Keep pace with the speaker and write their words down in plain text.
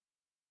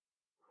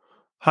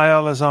Hi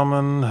alle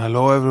sammen,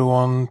 hello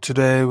everyone.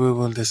 Today we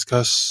will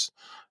discuss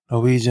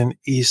Norwegian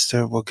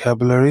Easter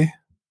vocabulary,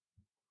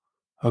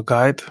 a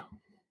guide.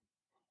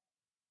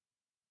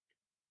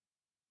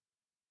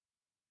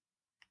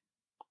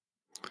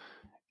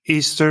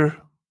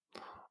 Easter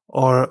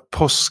or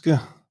påske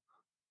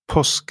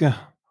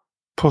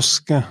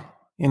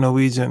in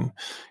Norwegian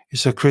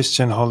is a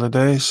Christian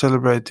holiday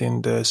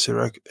celebrating the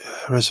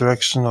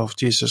resurrection of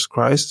Jesus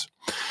Christ.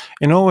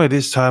 In Norway,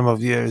 this time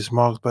of year is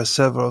marked by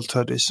several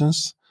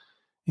traditions,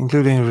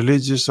 including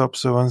religious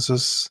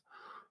observances,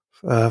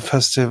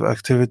 festive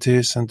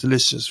activities, and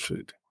delicious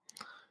food.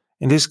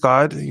 In this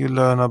guide, you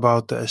learn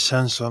about the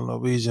essential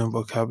Norwegian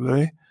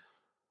vocabulary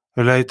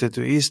related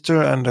to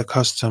Easter and the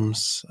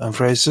customs and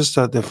phrases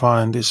that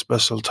define this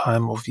special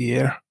time of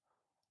year.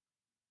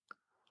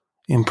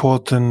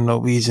 Important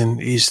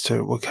Norwegian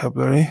Easter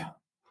vocabulary.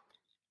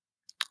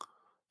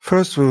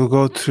 First, we will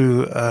go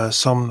through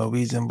some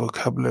Norwegian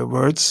vocabulary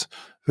words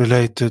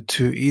related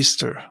to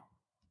Easter.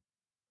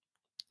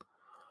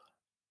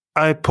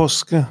 Ei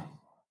påske,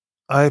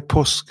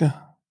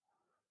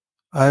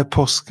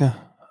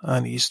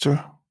 and Easter.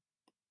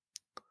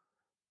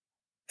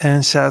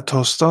 En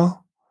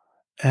skjærtorsdag,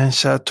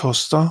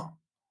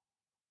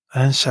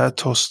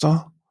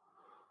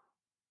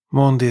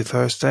 Monday,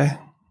 Thursday.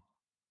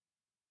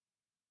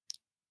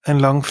 En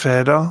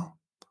langfredag,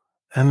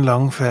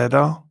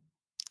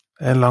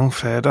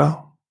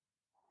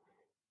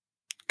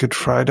 Good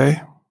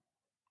Friday.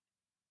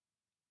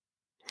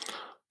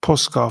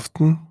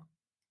 Påskeaften,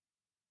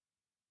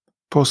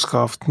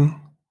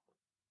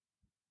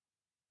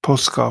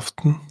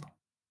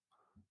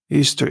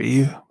 Easter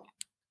Eve.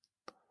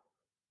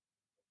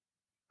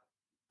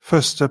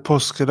 Første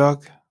påskedag,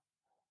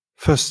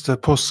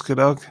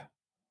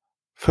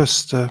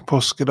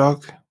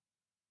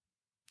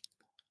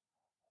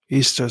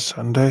 Easter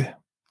Sunday.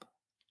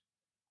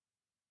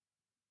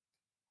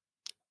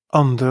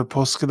 Andre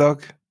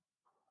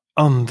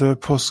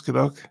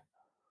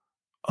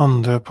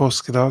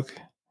påskedag,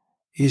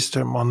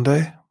 Easter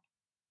Monday.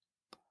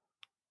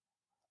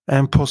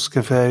 En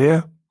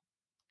påskeferie,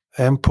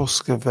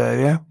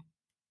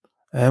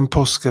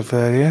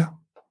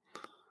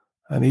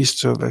 an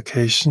Easter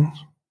vacation.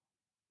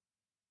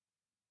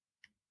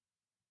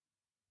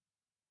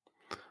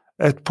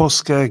 Et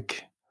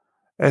påskeegg,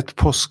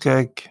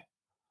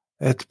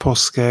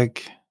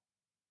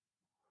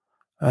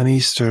 an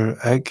Easter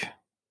egg.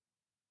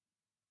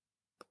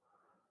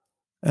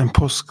 En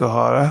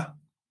påskehare,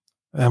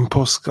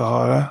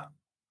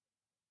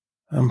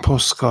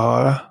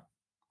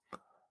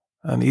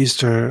 an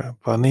Easter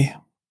bunny.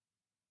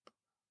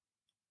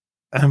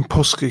 En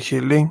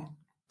påskekylling,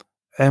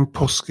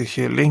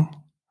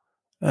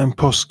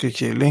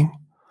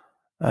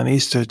 an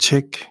Easter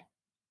chick.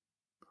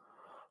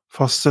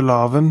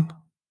 Fastelavn,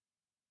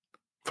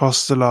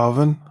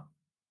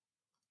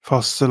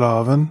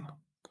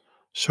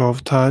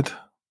 Shovtide.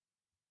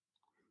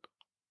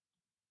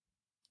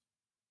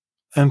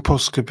 En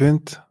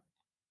påskepynt,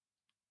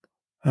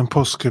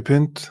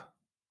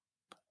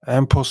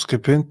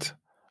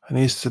 an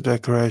Easter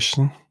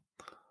decoration.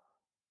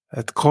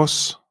 Et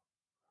kors,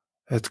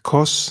 a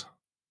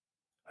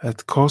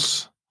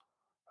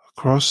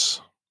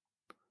cross.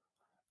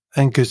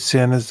 En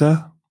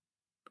gudstjeneste,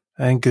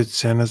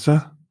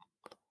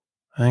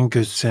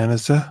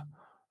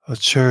 a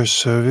church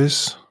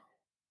service.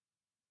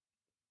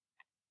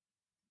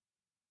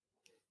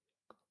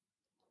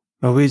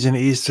 Norwegian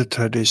Easter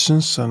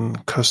traditions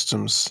and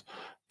customs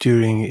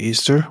during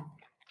Easter.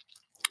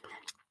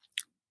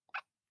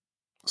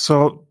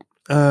 So,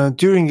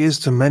 during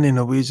Easter, many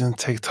Norwegians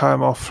take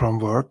time off from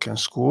work and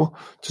school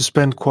to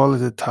spend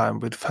quality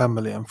time with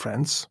family and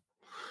friends.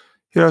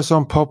 Here are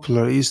some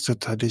popular Easter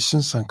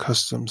traditions and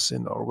customs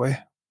in Norway.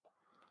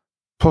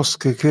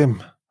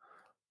 Påskekrim,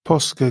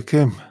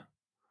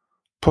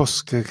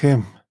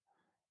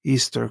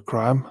 Easter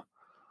crime.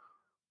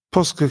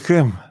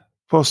 Påskekrim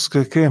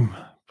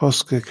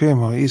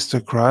or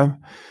Easter crime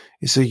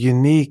is a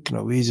unique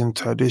Norwegian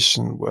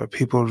tradition where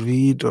people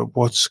read or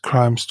watch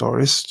crime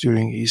stories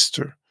during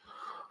Easter.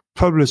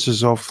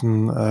 Publishers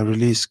often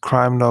release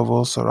crime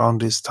novels around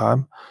this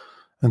time,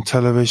 and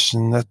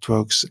television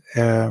networks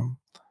air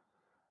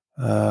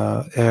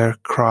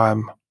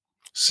crime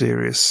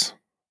series.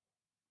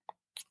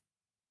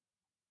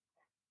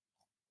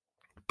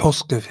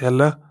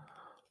 Påskefjellet,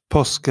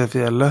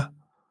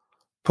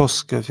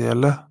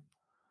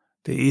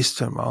 the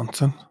Easter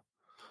mountain.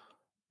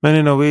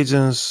 Many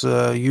Norwegians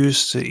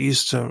use the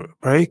Easter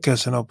break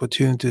as an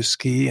opportunity to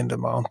ski in the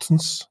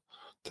mountains.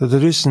 The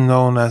tradition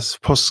known as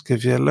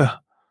Påskefjellet,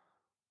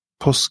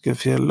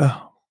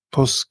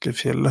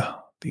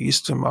 the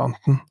Easter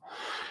mountain,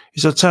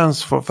 is a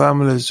chance for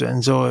families to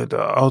enjoy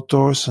the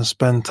outdoors and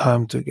spend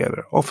time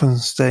together, often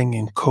staying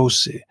in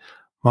cozy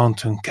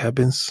mountain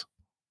cabins.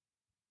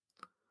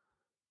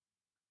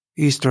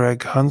 Easter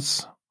egg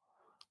hunts.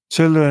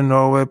 Children in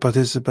Norway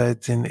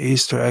participate in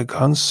Easter egg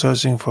hunts,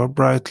 searching for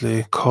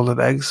brightly colored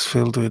eggs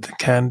filled with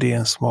candy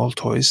and small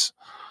toys.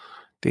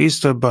 The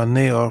Easter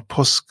bunny or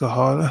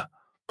påskehare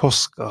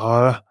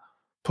Påskehare.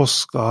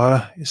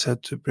 Påskehare is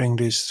said to bring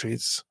these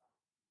treats.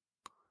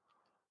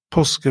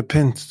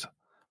 Påskepynt.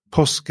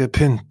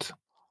 Påskepynt.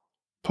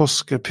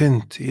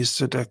 Påskepynt,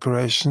 Easter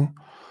decoration.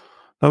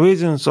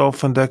 Norwegians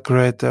often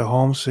decorate their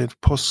homes with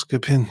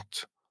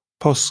påskepynt.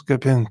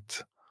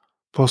 Påskepynt.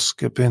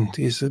 Påskepynt,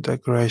 Easter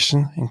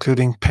decoration,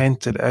 including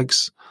painted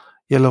eggs,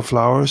 yellow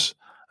flowers,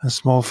 and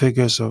small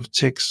figures of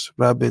chicks,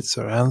 rabbits,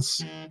 or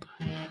hens.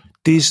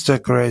 These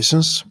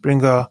decorations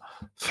bring a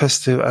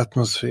festive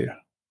atmosphere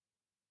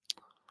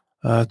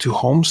to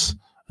homes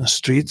and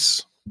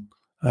streets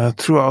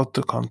throughout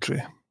the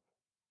country.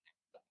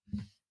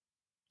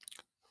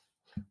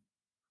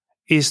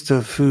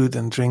 Easter food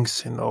and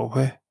drinks in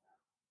Norway.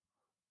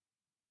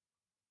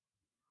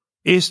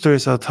 Easter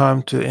is a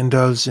time to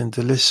indulge in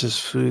delicious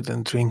food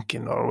and drink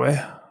in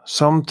Norway.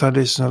 Some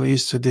traditional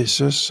Easter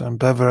dishes and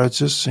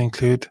beverages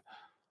include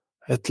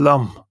et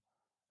lam,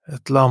 a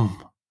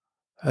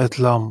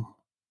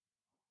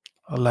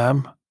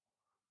lamb.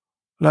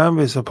 Lamb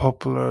is a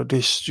popular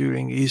dish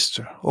during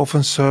Easter,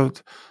 often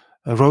served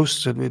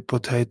roasted with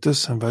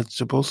potatoes and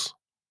vegetables.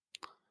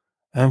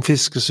 En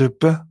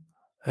fiskesuppe,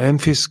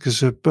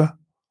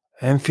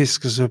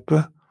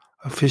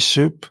 a fish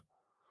soup.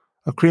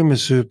 A creamy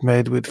soup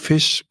made with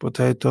fish,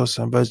 potatoes,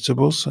 and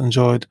vegetables,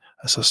 enjoyed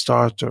as a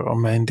starter or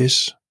main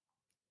dish.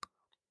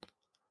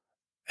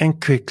 En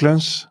quick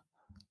lunch,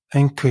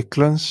 a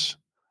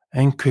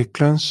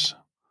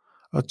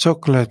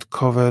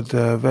chocolate-covered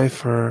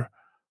wafer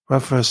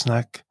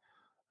snack,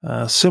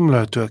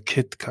 similar to a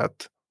Kit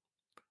Kat,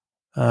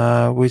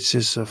 which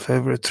is a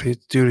favorite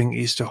treat during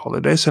Easter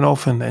holidays and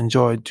often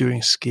enjoyed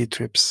during ski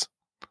trips.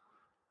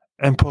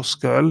 En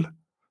påskeøl,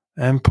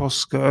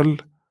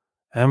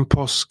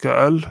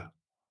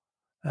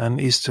 an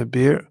Easter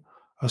beer,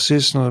 a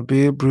seasonal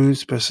beer brewed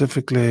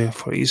specifically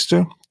for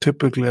Easter,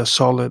 typically a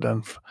solid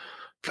and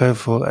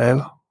flavorful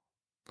ale.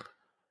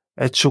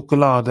 Et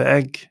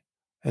sjokoladeegg,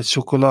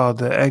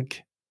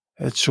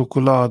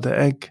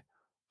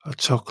 a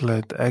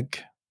chocolate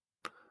egg.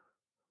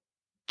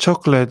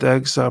 Chocolate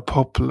eggs are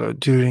popular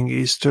during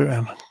Easter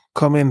and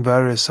come in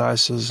various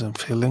sizes and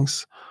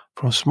fillings,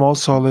 from small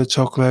solid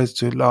chocolates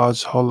to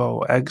large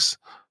hollow eggs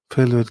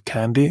filled with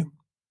candy.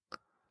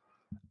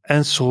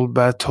 En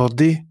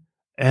solbærtoddy,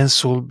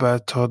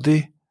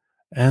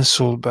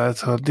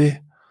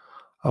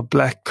 a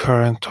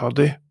blackcurrant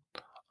toddy,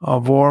 a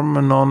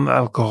warm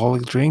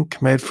non-alcoholic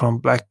drink made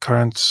from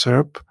blackcurrant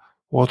syrup,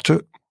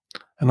 water,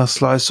 and a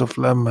slice of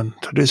lemon,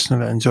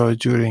 traditionally enjoyed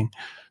during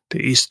the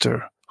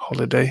Easter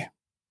holiday.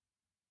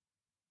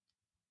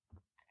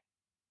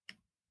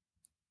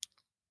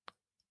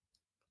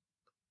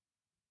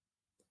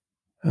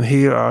 And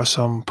here are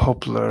some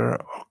popular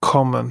or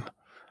common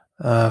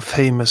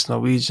famous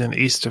Norwegian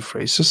Easter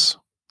phrases.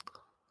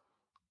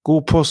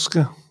 God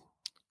påske,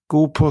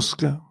 god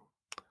påske,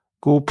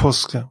 god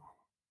påske.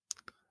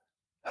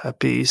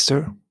 Happy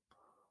Easter.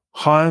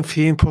 Ha en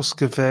fin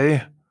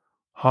påskeferie,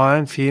 ha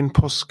en fin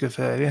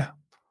påskeferie,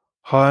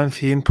 ha en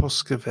fin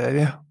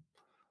påskeferie.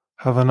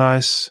 Have a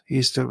nice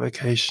Easter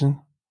vacation.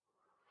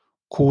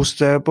 Kos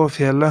dere på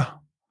fjellet,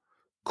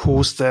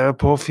 kos dere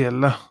på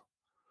fjellet,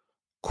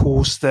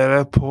 kos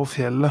dere på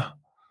fjellet.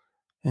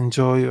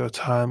 Enjoy your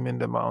time in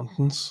the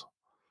mountains.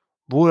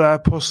 Hvor er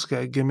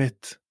påskeegget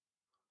mitt?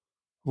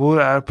 Hvor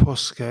er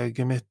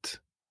påskeegget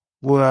mitt?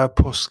 Hvor er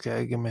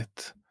påskeegget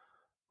mitt?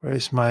 Where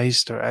is my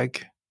Easter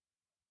egg?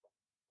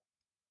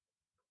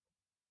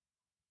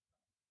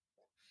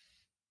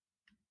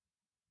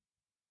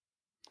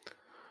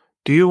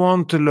 Do you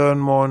want to learn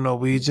more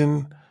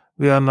Norwegian?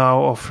 We are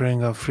now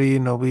offering a free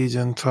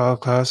Norwegian trial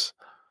class.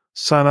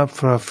 Sign up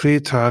for a free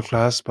trial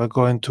class by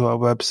going to our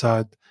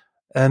website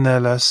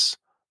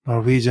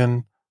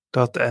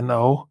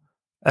nlsnorwegian.no,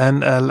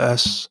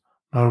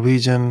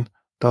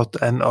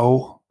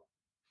 nlsnorwegian.no.